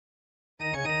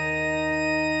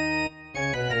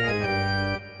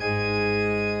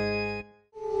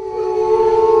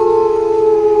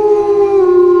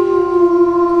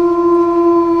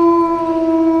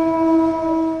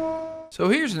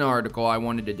I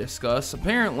wanted to discuss.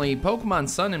 Apparently, Pokemon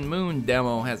Sun and Moon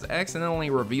demo has accidentally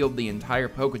revealed the entire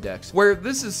Pokedex, where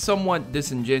this is somewhat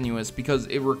disingenuous because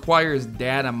it requires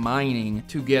data mining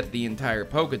to get the entire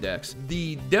Pokedex.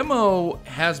 The demo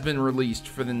has been released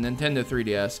for the Nintendo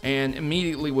 3DS and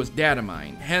immediately was data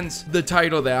mined. Hence, the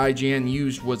title that IGN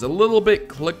used was a little bit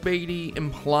clickbaity,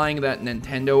 implying that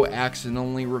Nintendo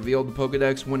accidentally revealed the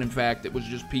Pokedex when in fact it was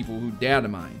just people who data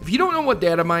mine. If you don't know what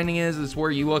data mining is, it's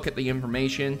where you look at the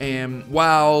information and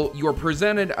while you're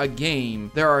presented a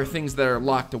game, there are things that are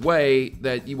locked away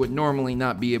that you would normally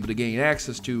not be able to gain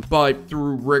access to, but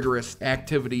through rigorous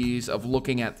activities of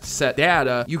looking at set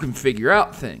data, you can figure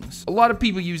out things. A lot of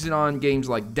people use it on games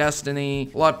like Destiny.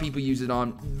 A lot of people use it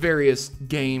on various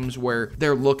games where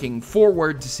they're looking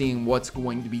forward to seeing what's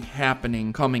going to be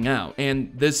happening coming out,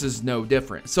 and this is no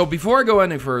different. So before I go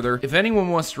any further, if anyone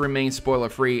wants to remain spoiler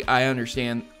free, I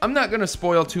understand. I'm not going to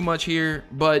spoil too much here,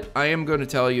 but I am going to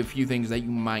tell you a few things that you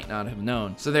might not have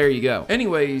known. So there you go.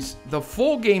 Anyways, the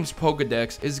full game's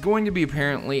Pokedex is going to be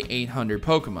apparently 800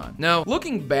 Pokemon. Now,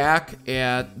 looking back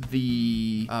at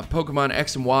the Pokemon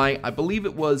X and Y, I believe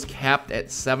it was capped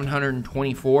at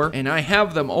 724, and I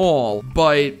have them all,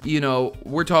 but, you know,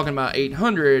 we're talking about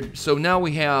 800, so now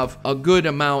we have a good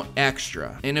amount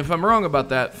extra. And if I'm wrong about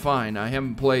that, fine. I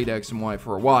haven't played X and Y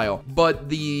for a while, but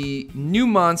the new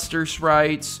monster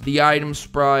sprites, the item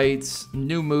sprites,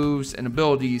 new moves, and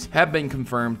abilities have been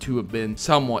confirmed to have been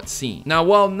somewhat seen. Now,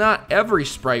 while not every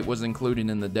sprite was included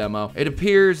in the demo, it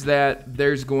appears that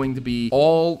there's going to be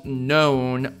all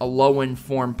known Alolan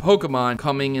form Pokemon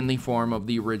coming in the form of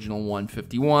the original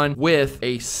 151 with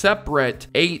a separate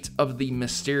 8 of the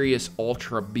mysterious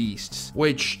Ultra Beasts,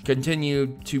 which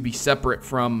continue to be separate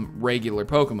from regular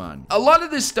Pokemon. A lot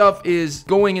of this stuff is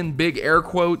going in big air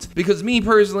quotes because me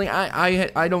personally,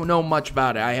 I don't know much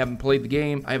about it. I haven't played the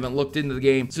game. I haven't looked into the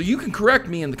game. So you can correct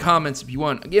me in the comments if you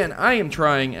want. Again, I am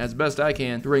trying as best I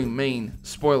can to remain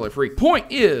spoiler free. Point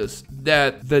is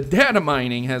that the data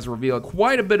mining has revealed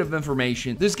quite a bit of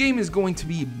information. This game is going to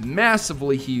be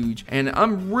massively huge, and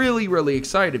I'm really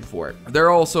excited for it. They're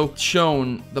also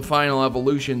shown the final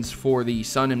evolutions for the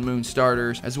Sun and Moon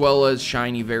starters, as well as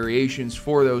shiny variations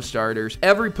for those starters.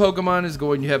 Every Pokemon is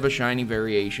going to have a shiny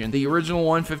variation. The original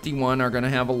 151 are going to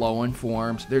have Alolan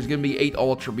forms. There's going to be 8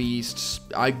 Ultra Beasts.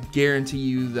 I guarantee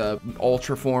you the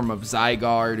Ultra form of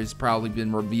Zygarde has probably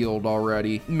been revealed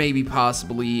already. Maybe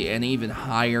possibly an even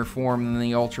higher form than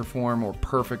the Ultra form, or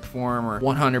perfect form, or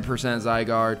 100%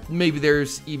 Zygarde. Maybe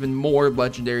there's even more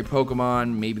legendary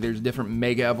Pokemon. Maybe there's different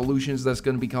Mega Evolutions that's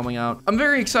going to be coming out. I'm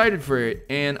very excited for it,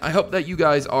 and I hope that you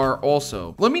guys are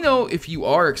also. Let me know if you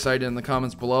are excited in the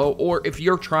comments below, or if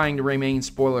you're trying to remain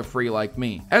spoiler free like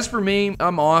me. As for me,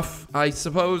 I'm off. I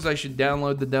suppose I should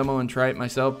download the demo and try it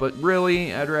myself, but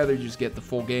really, I'd rather just get the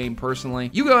full game personally.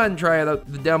 You go ahead and try out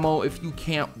the demo if you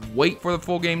can't wait for the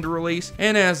full game to release.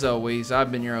 And as always,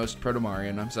 I've been your host, Protomario,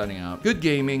 and I'm signing out. Good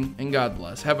gaming, and God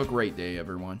bless. Have a great day,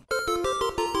 everyone.